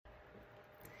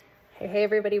Hey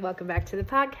everybody, welcome back to the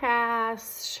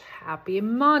podcast. Happy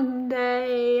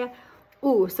Monday.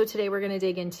 So today we're going to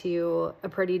dig into a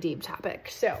pretty deep topic.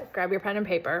 So grab your pen and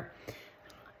paper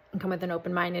and come with an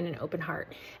open mind and an open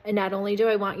heart. And not only do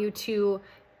I want you to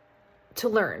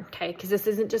learn, okay? Because this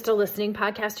isn't just a listening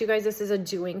podcast, you guys. This is a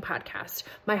doing podcast.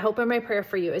 My hope and my prayer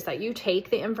for you is that you take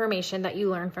the information that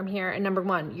you learn from here, and number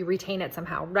one, you retain it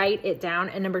somehow, write it down,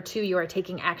 and number two, you are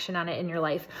taking action on it in your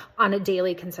life on a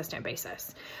daily, consistent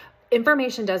basis.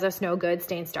 Information does us no good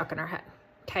staying stuck in our head.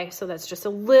 Okay, so that's just a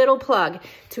little plug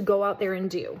to go out there and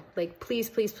do. Like, please,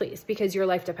 please, please, because your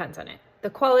life depends on it. The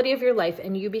quality of your life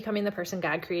and you becoming the person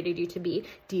God created you to be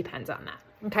depends on that.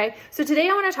 Okay, so today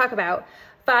I want to talk about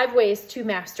 5 ways to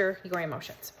master your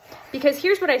emotions. Because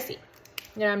here's what I see.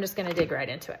 I'm just going to dig right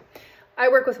into it. I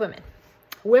work with women.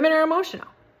 Women are emotional,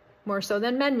 more so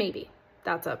than men maybe.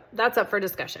 That's up for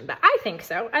discussion, but I think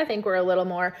so. I think we're a little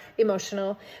more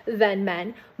emotional than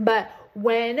men. But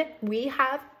when we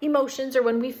have emotions or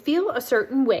when we feel a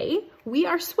certain way, we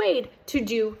are swayed to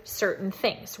do certain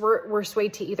things. We're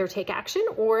swayed to either take action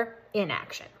or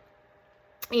inaction.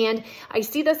 And I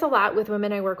see this a lot with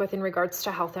women I work with in regards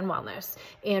to health and wellness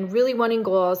and really wanting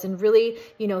goals and really,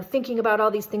 thinking about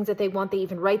all these things that they want. They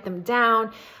even write them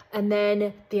down, and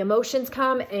then the emotions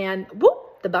come and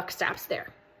whoop, the buck stops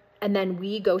there. And then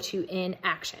we go to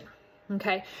inaction.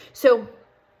 Okay. So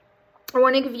I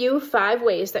want to give you 5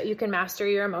 ways that you can master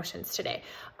your emotions today.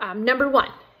 Number 1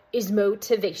 is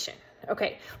motivation.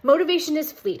 Okay. Motivation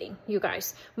is fleeting, you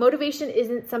guys. Motivation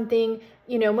isn't something,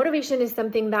 motivation is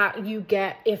something that you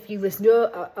get if you listen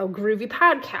to a groovy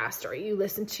podcast, or you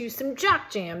listen to some jock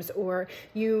jams, or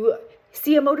you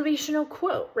see a motivational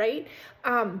quote, right?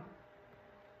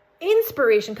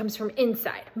 Inspiration comes from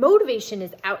inside. Motivation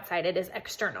is outside. It is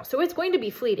external. So it's going to be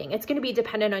fleeting. It's going to be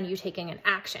dependent on you taking an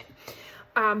action.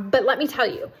 But let me tell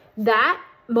you, that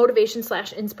motivation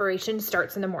 / inspiration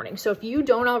starts in the morning. So if you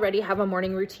don't already have a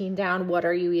morning routine down, what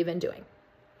are you even doing?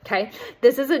 Okay.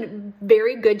 This is a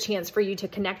very good chance for you to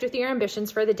connect with your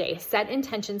ambitions for the day, set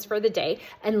intentions for the day,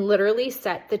 and literally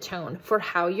set the tone for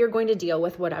how you're going to deal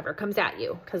with whatever comes at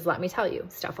you. Because let me tell you,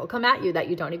 stuff will come at you that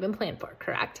you don't even plan for,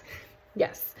 correct?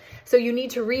 Yes. So you need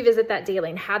to revisit that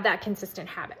daily and have that consistent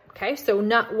habit. Okay. So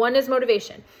 1 is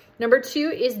motivation. Number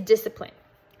 2 is discipline.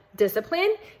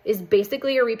 Discipline is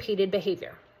basically a repeated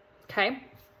behavior. Okay.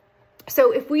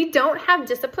 So if we don't have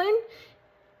discipline,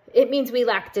 it means we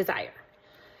lack desire.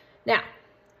 Now,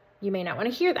 you may not want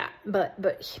to hear that,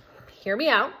 but hear me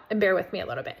out and bear with me a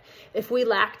little bit. If we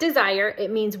lack desire, it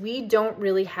means we don't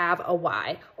really have a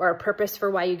why or a purpose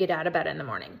for why you get out of bed in the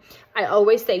morning. I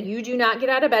always say you do not get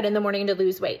out of bed in the morning to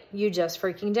lose weight. You just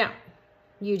freaking don't.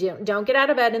 You don't get out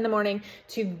of bed in the morning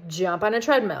to jump on a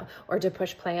treadmill or to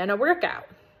push play on a workout.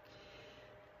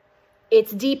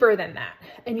 It's deeper than that.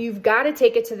 And you've got to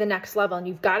take it to the next level, and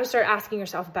you've got to start asking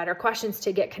yourself better questions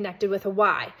to get connected with a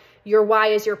why. Your why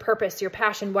is your purpose, your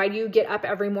passion. Why do you get up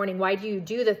every morning? Why do you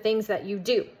do the things that you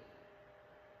do?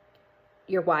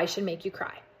 Your why should make you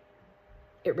cry.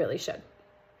 It really should.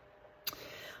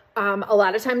 A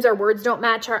lot of times our words don't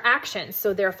match our actions,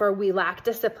 so therefore we lack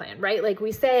discipline, right? Like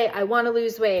we say, I want to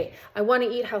lose weight. I want to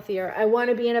eat healthier. I want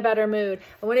to be in a better mood.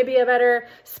 I want to be a better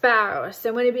spouse.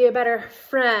 I want to be a better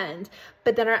friend.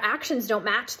 But then our actions don't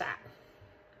match that,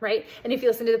 right? And if you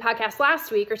listen to the podcast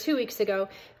last week or 2 weeks ago,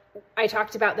 I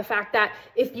talked about the fact that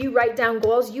if you write down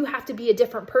goals, you have to be a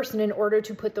different person in order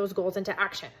to put those goals into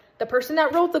action. The person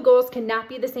that wrote the goals cannot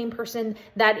be the same person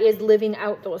that is living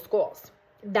out those goals.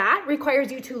 That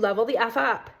requires you to level the F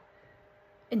up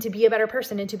and to be a better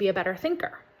person and to be a better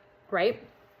thinker, right?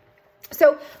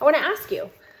 So I want to ask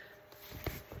you,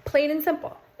 plain and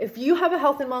simple, if you have a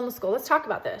health and wellness goal, let's talk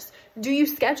about this. Do you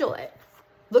schedule it?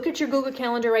 Look at your Google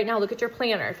Calendar right now. Look at your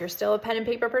planner. If you're still a pen and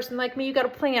paper person like me, you got a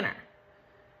planner.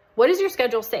 What does your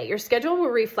schedule say? Your schedule will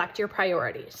reflect your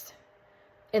priorities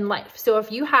in life. So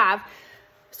if you have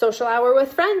social hour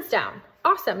with friends down,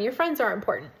 awesome. Your friends are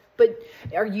important. But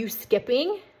are you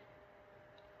skipping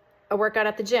a workout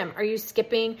at the gym? Are you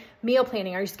skipping meal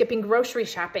planning? Are you skipping grocery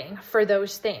shopping for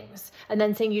those things and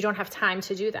then saying you don't have time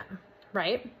to do them,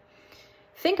 right?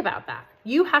 Think about that.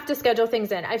 You have to schedule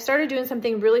things in. I've started doing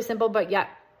something really simple, but yet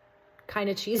kind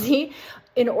of cheesy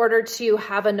in order to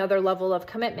have another level of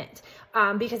commitment.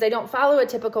 Because I don't follow a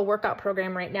typical workout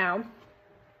program right now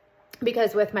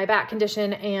because with my back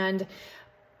condition and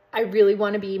I really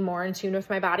want to be more in tune with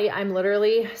my body. I'm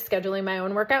literally scheduling my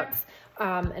own workouts.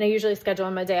 And I usually schedule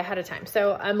them a day ahead of time.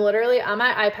 So I'm literally on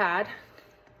my iPad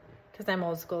because I'm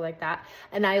old school like that.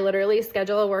 And I literally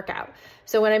schedule a workout.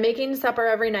 So when I'm making supper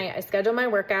every night, I schedule my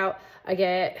workout. I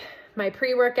get my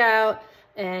pre-workout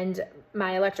and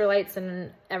my electrolytes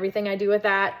and everything I do with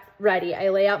that ready. I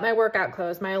lay out my workout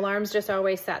clothes. My alarm's just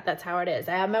always set. That's how it is.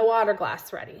 I have my water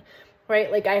glass ready,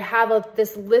 right? Like I have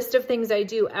this list of things I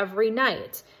do every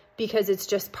night because it's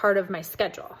just part of my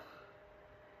schedule.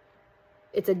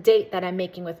 It's a date that I'm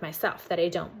making with myself that I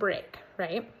don't break,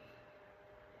 right?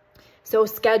 So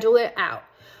schedule it out.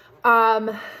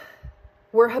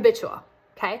 We're habitual,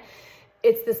 okay?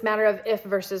 It's this matter of if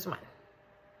versus when.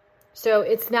 So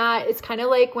it's kind of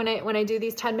like when I do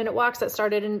these 10-minute walks that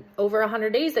started in over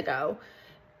 100 days ago,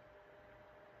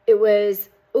 it was,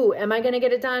 ooh, am I going to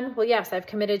get it done? Well, yes, I've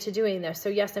committed to doing this. So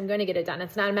yes, I'm going to get it done.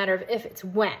 It's not a matter of if, it's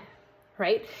when,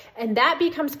 right? And that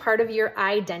becomes part of your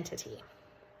identity.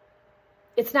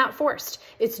 It's not forced.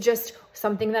 It's just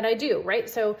something that I do, right?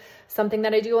 So something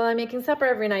that I do while I'm making supper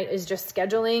every night is just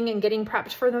scheduling and getting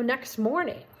prepped for the next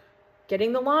morning.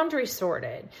 Getting the laundry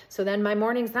sorted. So then my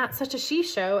morning's not such a she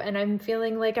show and I'm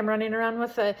feeling like I'm running around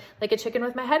with like a chicken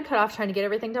with my head cut off trying to get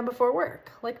everything done before work.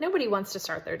 Like nobody wants to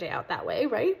start their day out that way,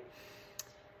 right?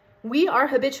 We are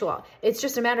habitual. It's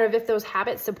just a matter of if those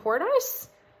habits support us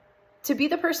to be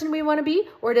the person we want to be,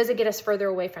 or does it get us further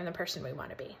away from the person we want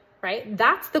to be, right?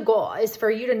 That's the goal, is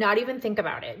for you to not even think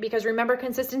about it. Because remember,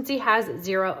 consistency has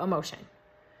zero emotion.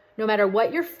 No matter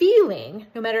what you're feeling,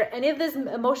 no matter any of these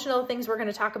emotional things we're going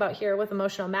to talk about here with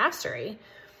emotional mastery,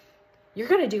 you're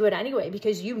going to do it anyway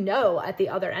because you know at the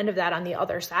other end of that, on the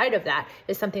other side of that,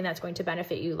 is something that's going to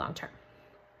benefit you long term.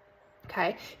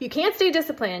 Okay? You can't stay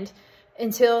disciplined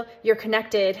until you're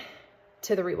connected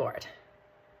to the reward.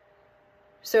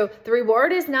 So the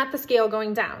reward is not the scale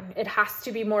going down. It has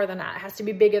to be more than that. It has to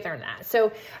be bigger than that.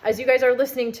 So as you guys are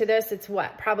listening to this, it's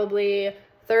probably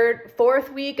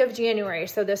fourth week of January.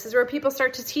 So this is where people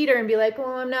start to teeter and be like,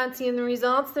 well, I'm not seeing the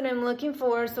results that I'm looking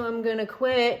for, so I'm going to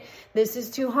quit. This is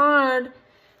too hard.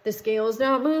 The scale is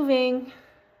not moving.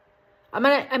 I'm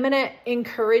going to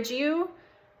encourage you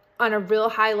on a real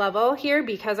high level here,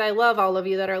 because I love all of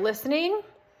you that are listening,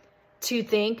 to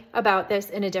think about this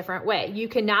in a different way. You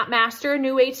cannot master a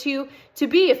new way to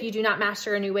be if you do not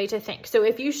master a new way to think. So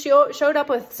if you showed up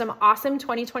with some awesome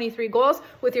 2023 goals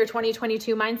with your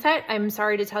 2022 mindset, I'm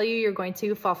sorry to tell you, you're going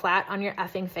to fall flat on your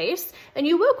effing face and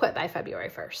you will quit by February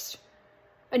 1st.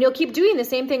 And you'll keep doing the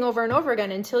same thing over and over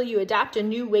again until you adapt a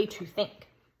new way to think.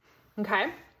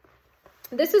 Okay?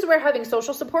 This is where having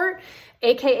social support,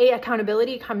 aka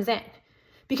accountability, comes in.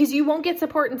 Because you won't get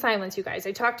support in silence, you guys.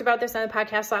 I talked about this on the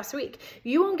podcast last week.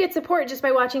 You won't get support just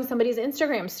by watching somebody's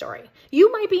Instagram story.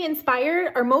 You might be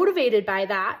inspired or motivated by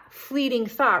that fleeting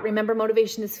thought. Remember,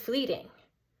 motivation is fleeting.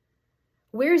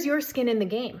 Where's your skin in the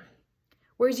game?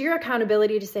 Where's your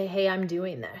accountability to say, hey, I'm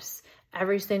doing this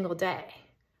every single day,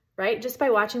 right? Just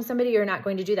by watching somebody, you're not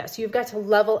going to do that. So you've got to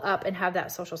level up and have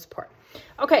that social support.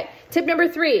 Okay, tip number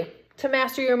 3 to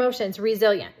master your emotions,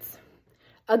 resilience.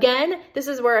 Again, this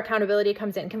is where accountability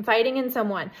comes in. Confiding in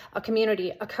someone, a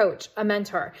community, a coach, a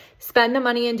mentor. Spend the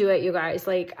money and do it, you guys.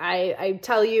 Like I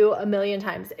tell you a million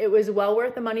times, it was well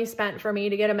worth the money spent for me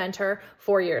to get a mentor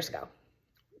 4 years ago.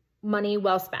 Money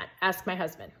well spent. Ask my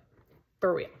husband.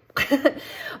 For real.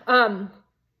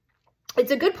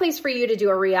 It's a good place for you to do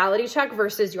a reality check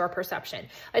versus your perception.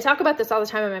 I talk about this all the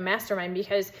time in my mastermind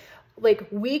because like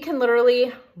we can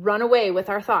literally run away with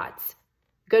our thoughts,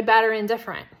 good, bad, or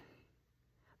indifferent.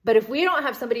 But if we don't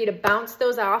have somebody to bounce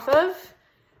those off of,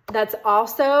 that's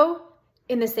also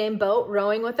in the same boat,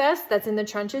 rowing with us, that's in the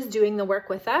trenches, doing the work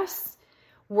with us,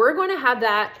 we're going to have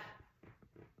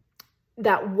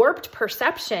that warped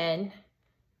perception,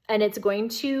 and it's going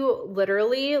to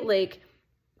literally like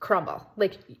crumble.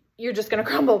 Like you're just going to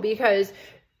crumble because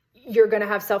you're going to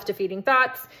have self-defeating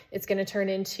thoughts. It's going to turn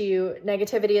into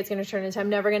negativity. It's going to turn into, I'm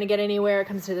never going to get anywhere. It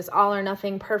comes to this all or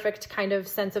nothing, perfect kind of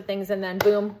sense of things. And then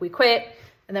boom, we quit.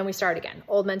 And then we start again.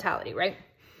 Old mentality, right?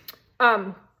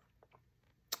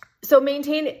 So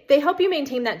they help you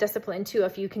maintain that discipline too,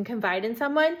 if you can confide in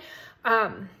someone.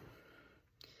 And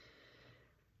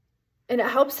it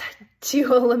helps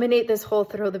to eliminate this whole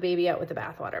throw the baby out with the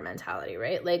bathwater mentality,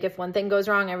 right? Like if one thing goes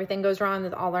wrong, everything goes wrong,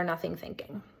 with all or nothing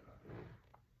thinking.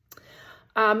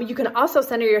 You can also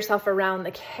center yourself around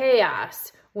the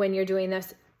chaos when you're doing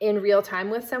this in real time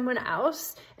with someone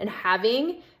else and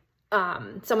having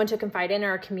someone to confide in,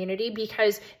 or a community,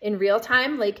 because in real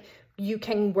time, like you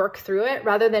can work through it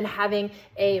rather than having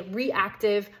a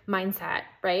reactive mindset,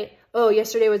 right? Oh,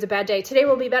 yesterday was a bad day. Today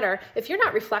will be better. If you're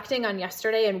not reflecting on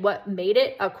yesterday and what made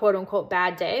it a quote unquote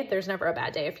bad day, there's never a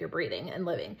bad day if you're breathing and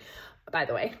living, by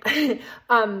the way.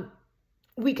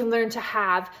 We can learn to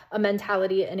have a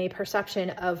mentality and a perception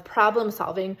of problem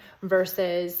solving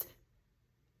versus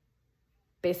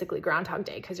basically Groundhog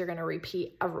Day, because you're going to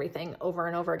repeat everything over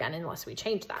and over again unless we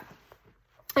change that.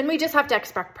 And we just have to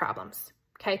expect problems.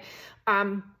 Okay.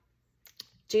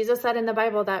 Jesus said in the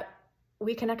Bible that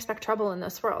we can expect trouble in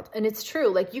this world. And it's true.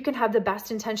 Like, you can have the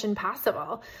best intention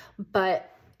possible, but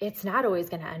it's not always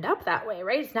going to end up that way,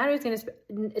 right? It's not always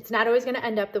going to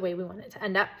end up the way we want it to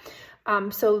end up.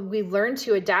 So we learn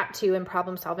to adapt to and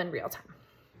problem solve in real time.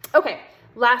 Okay.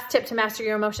 Last tip to master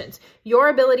your emotions. Your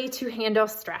ability to handle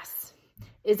stress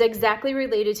is exactly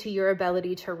related to your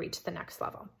ability to reach the next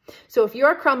level. So if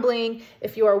you're crumbling,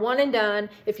 if you are one and done,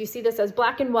 if you see this as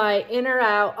black and white, in or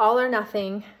out, all or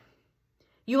nothing,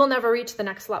 you will never reach the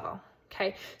next level.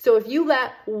 Okay. So if you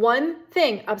let one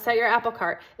thing upset your apple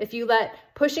cart, if you let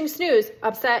pushing snooze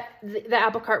upset the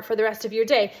apple cart for the rest of your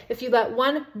day, if you let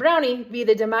one brownie be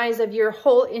the demise of your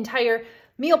whole entire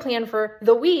meal plan for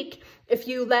the week, if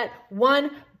you let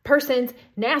one person's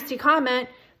nasty comment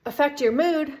affect your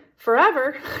mood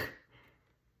forever,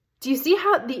 do you see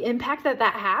how the impact that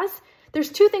has? There's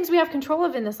two things we have control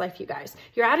of in this life, you guys: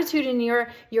 your attitude and your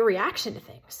reaction to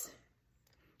things.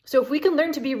 So if we can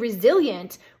learn to be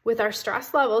resilient with our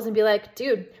stress levels and be like,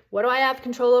 dude, what do I have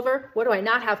control over? What do I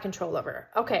not have control over?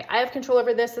 Okay, I have control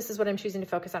over this. This is what I'm choosing to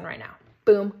focus on right now.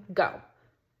 Boom, go.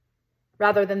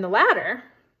 Rather than the latter,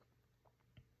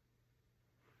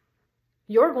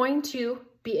 you're going to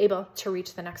be able to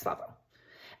reach the next level.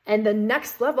 And the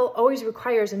next level always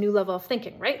requires a new level of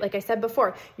thinking, right? Like I said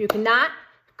before, you cannot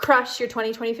crush your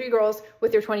 2023 goals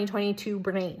with your 2022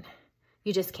 brain.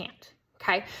 You just can't.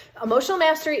 Okay. Emotional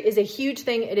mastery is a huge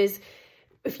thing. It is,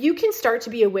 if you can start to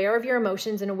be aware of your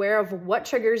emotions and aware of what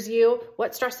triggers you,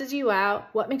 what stresses you out,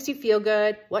 what makes you feel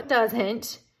good, what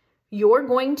doesn't, you're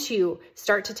going to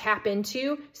start to tap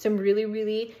into some really,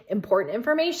 really important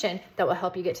information that will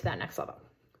help you get to that next level.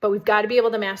 But we've got to be able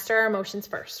to master our emotions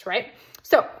first, right?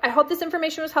 So I hope this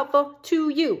information was helpful to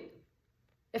you.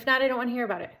 If not, I don't want to hear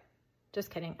about it. Just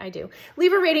kidding. I do.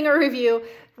 Leave a rating or review.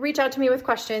 Reach out to me with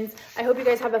questions. I hope you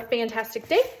guys have a fantastic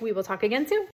day. We will talk again soon.